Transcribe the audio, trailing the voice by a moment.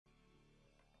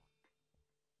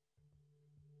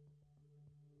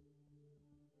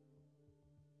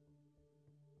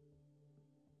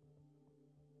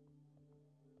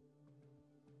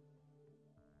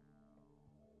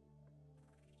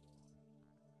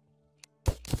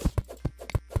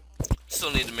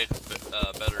still need to make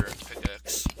a better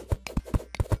pickaxe.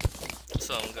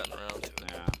 So I haven't gotten around to it.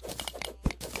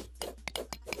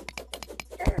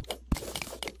 Yeah.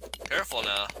 Careful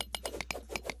now.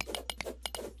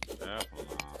 Careful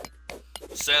now.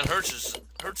 Sand hurts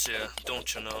you,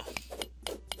 don't you know?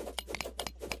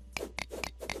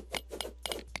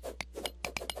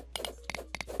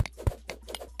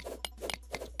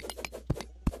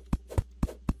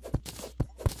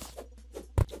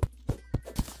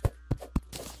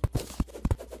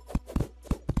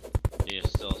 Do you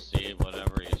still see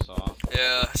whatever you saw?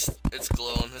 Yeah, it's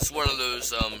glowing. It's one of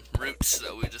those roots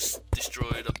that we just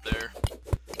destroyed up there.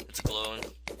 It's glowing.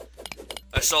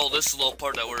 I saw this little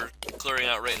part that we're clearing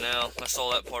out right now. I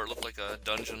saw that part look like a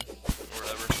dungeon or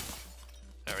whatever.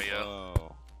 There we go.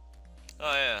 Whoa.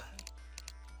 Oh yeah.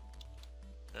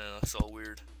 Yeah, it looks all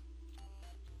weird.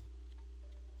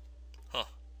 Huh.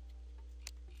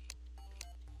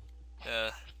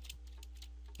 Yeah.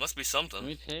 Must be something. Can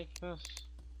we take this?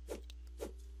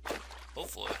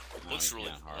 Hopefully. No, Looks we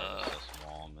really can't harvest this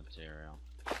wall material.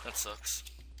 that sucks.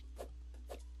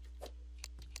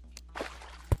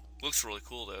 Looks really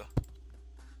cool though.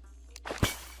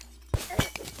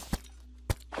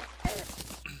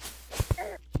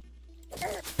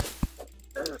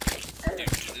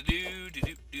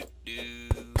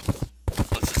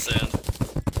 What's the sand?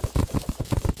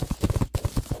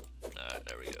 Alright,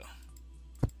 there we go.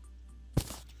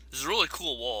 This is a really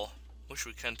cool wall. Wish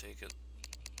we can take it.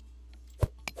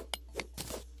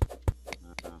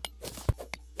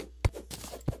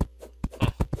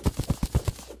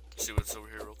 See what's over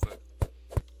here real quick.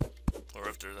 Or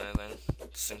if there's anything,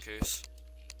 just in case.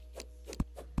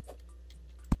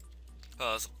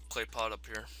 Oh, there's a clay pot up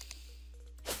here.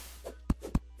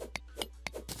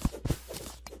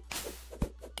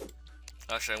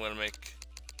 Actually, I'm gonna make,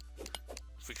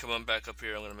 if we come on back up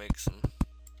here, I'm gonna make some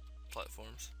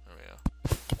platforms. There we go.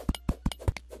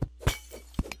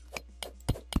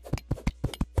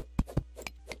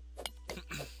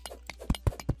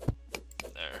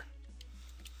 There.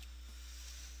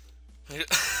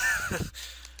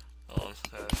 Oh,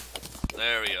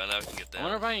 there we go, now we can get down. I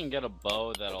wonder if I can get a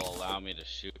bow that'll allow me to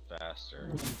shoot faster.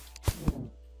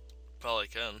 Probably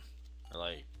can. Or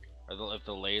like, or if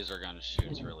the laser gun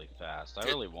shoots really fast. I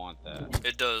really want that.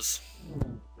 It does.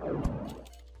 And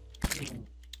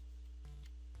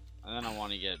then I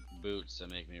want to get boots that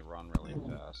make me run really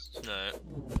fast. Alright.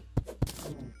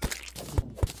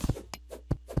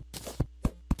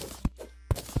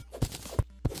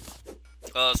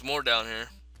 There's more down here.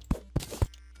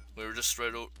 We were just we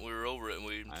were over it and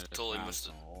we totally missed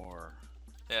it. Ore.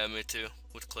 Yeah, me too.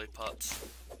 With clay pots.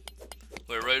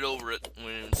 We were right over it and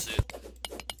we didn't even see it.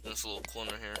 In this little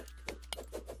corner here.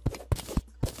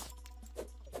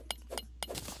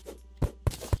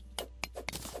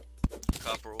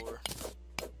 Copper ore.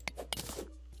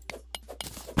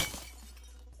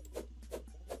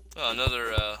 Oh,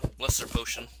 another lesser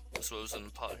potion. That's what was in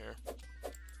the pot here.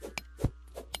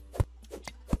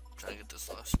 Trying to get this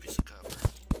last piece of copper.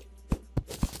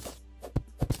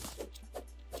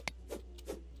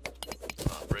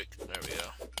 Oh, break. There we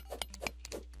go.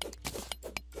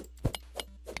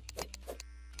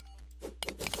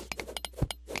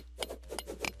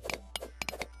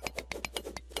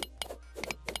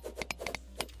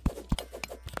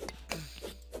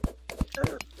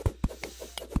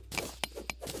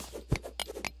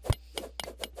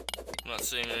 I'm not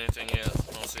seeing anything yet. I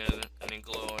don't see any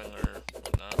glowing or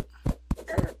whatnot.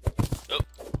 Oh!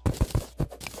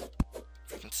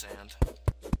 Freaking sand.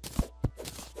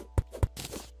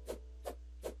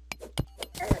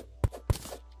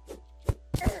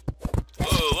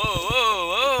 Whoa, whoa, whoa,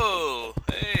 whoa!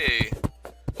 Hey!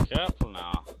 Careful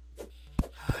now.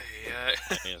 Yeah.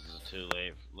 This is too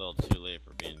late, a little too late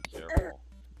for being careful.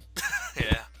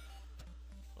 Yeah.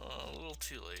 A little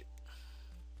too late.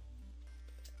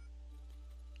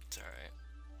 It's alright.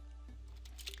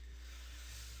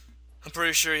 I'm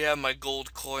pretty sure you have my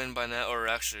gold coin by now, or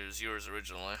actually it was yours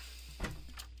originally.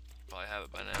 Probably have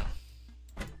it by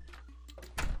now.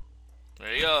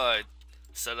 There you go, I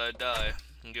said I'd die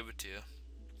and give it to you.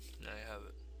 Now you have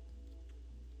it.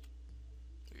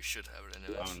 You should have it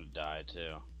anyways. I'm gonna die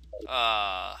too.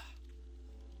 Ah.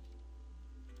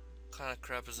 What kind of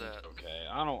crap is that? Okay,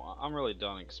 I'm really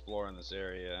done exploring this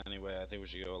area anyway. I think we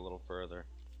should go a little further.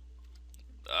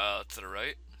 To the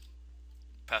right?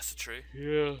 Past the tree?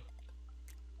 Yeah.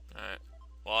 Alright.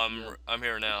 Well, I'm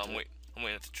here now. I'm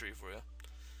waiting at the tree for you.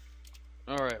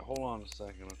 Alright, hold on a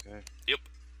second, okay? Yep.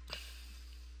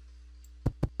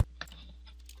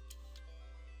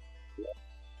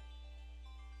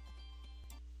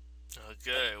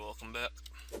 Okay, welcome back.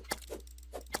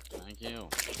 Thank Thank you.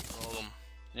 Welcome.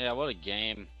 Yeah, what a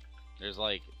game. There's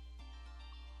like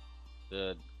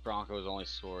the Broncos only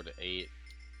scored 8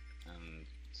 and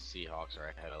Seahawks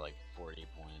are ahead of like 40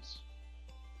 points.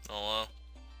 Oh wow.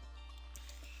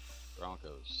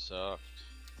 Broncos sucked.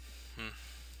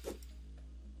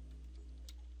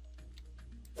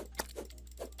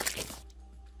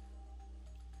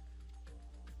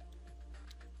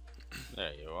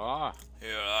 There you are.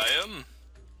 Here I am.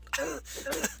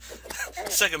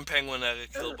 Second penguin that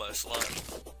got killed by a slime.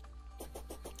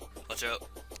 Watch out.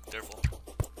 Careful.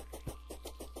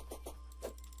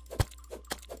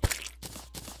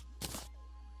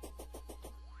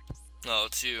 No,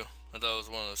 it's you. I thought it was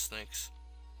one of those snakes.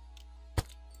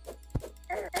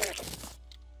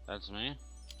 That's me?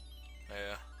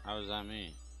 Yeah. How does that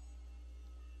mean?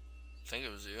 I think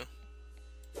it was you.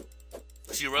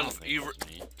 'Cause you run. You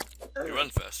run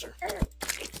faster. I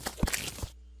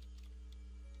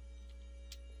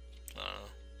don't know.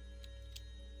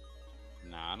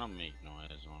 Nah, I don't make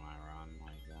noise when I run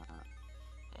like that.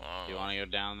 I Do you want to go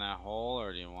down that hole,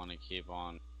 or do you want to keep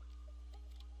on?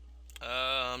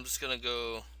 I'm just gonna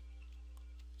go.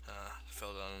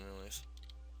 Fell down anyways.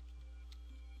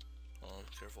 Hold on,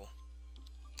 careful.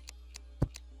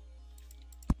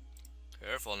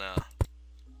 Careful now.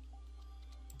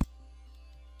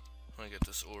 I'm gonna get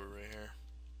this ore right here.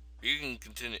 You can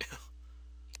continue.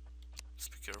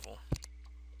 Just be careful.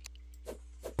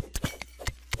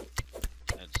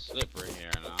 It's slippery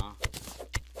here now.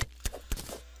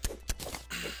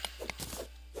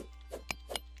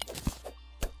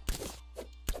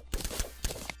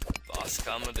 Boss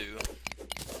Kamadoo.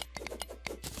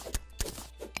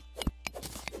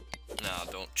 Now,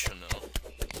 don't you know?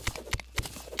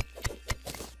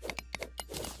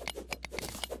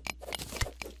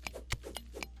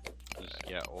 Just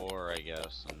get ore, I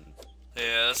guess. And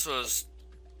Yeah, that's what I was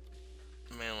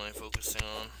mainly focusing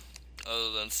on.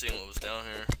 Other than seeing what was down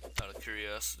here, out of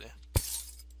curiosity.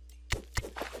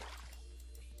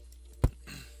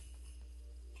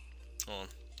 Hold on.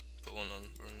 Put one on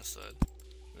this side.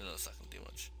 Even though it's not gonna do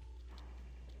much.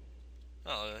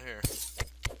 Oh, look here.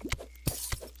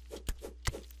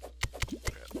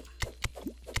 Crap.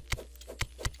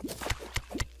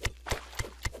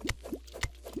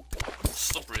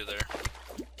 Slippery there.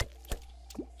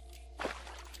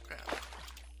 Crap.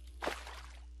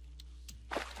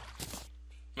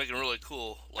 Making really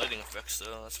cool lighting effects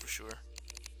though, that's for sure.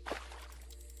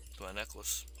 To my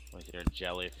necklace. with your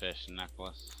jellyfish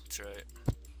necklace. That's right.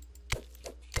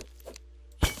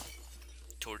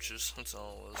 Torches, that's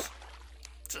all it was.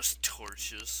 Just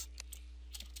torches.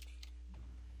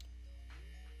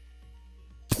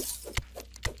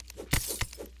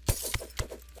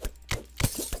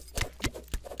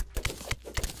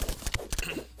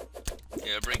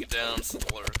 Yeah, break it down so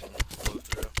the water can flow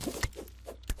through.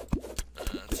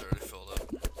 It's already filled up.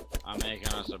 I'm making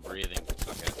us a breathing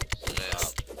bucket.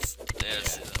 Yes. Yeah, I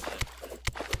see that.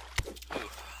 Ooh,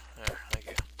 there, thank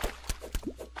you.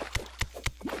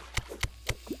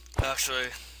 Actually,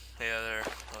 yeah, there.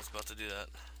 I was about to do that.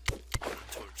 Put a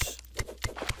torch.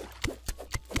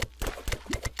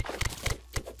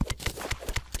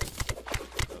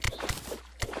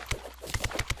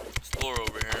 Explore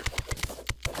over here.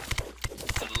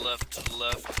 To the left, to the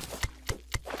left.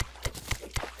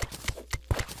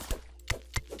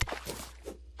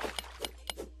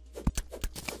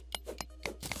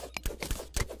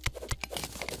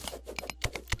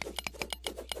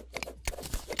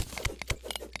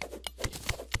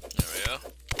 There we go.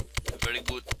 Very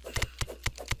good.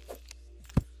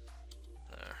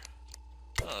 There.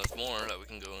 Oh, there's more that we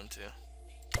can go into.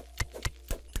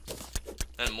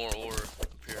 And more ore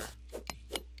up here.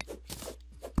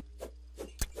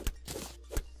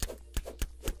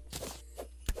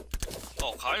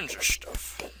 All kinds of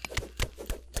stuff.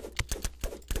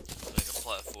 Make a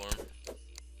platform.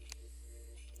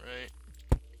 Right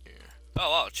here. Oh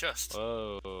wow, a chest.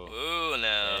 Whoa. Ooh,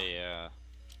 now. Hey, yeah.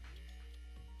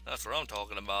 That's what I'm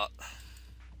talking about.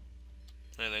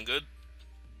 Anything good?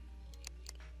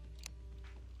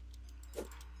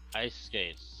 Ice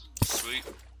skates. Sweet.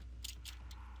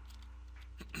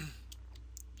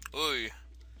 Ooh. I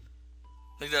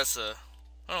think that's a...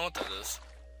 I don't know what that is.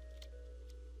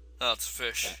 Oh, it's a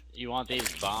fish. You want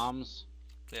these bombs?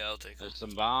 Yeah, I'll take them. There's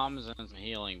some bombs and some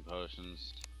healing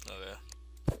potions. Okay.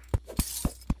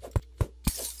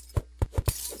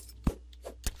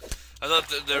 I thought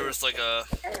that there was like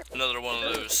another one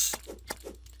of those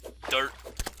dart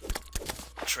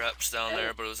traps down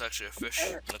there, but it was actually a fish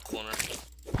in the corner.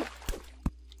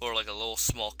 Or like a little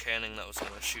small cannon that was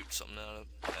gonna shoot something out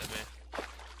at me.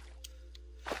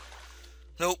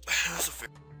 Nope, it was a fish.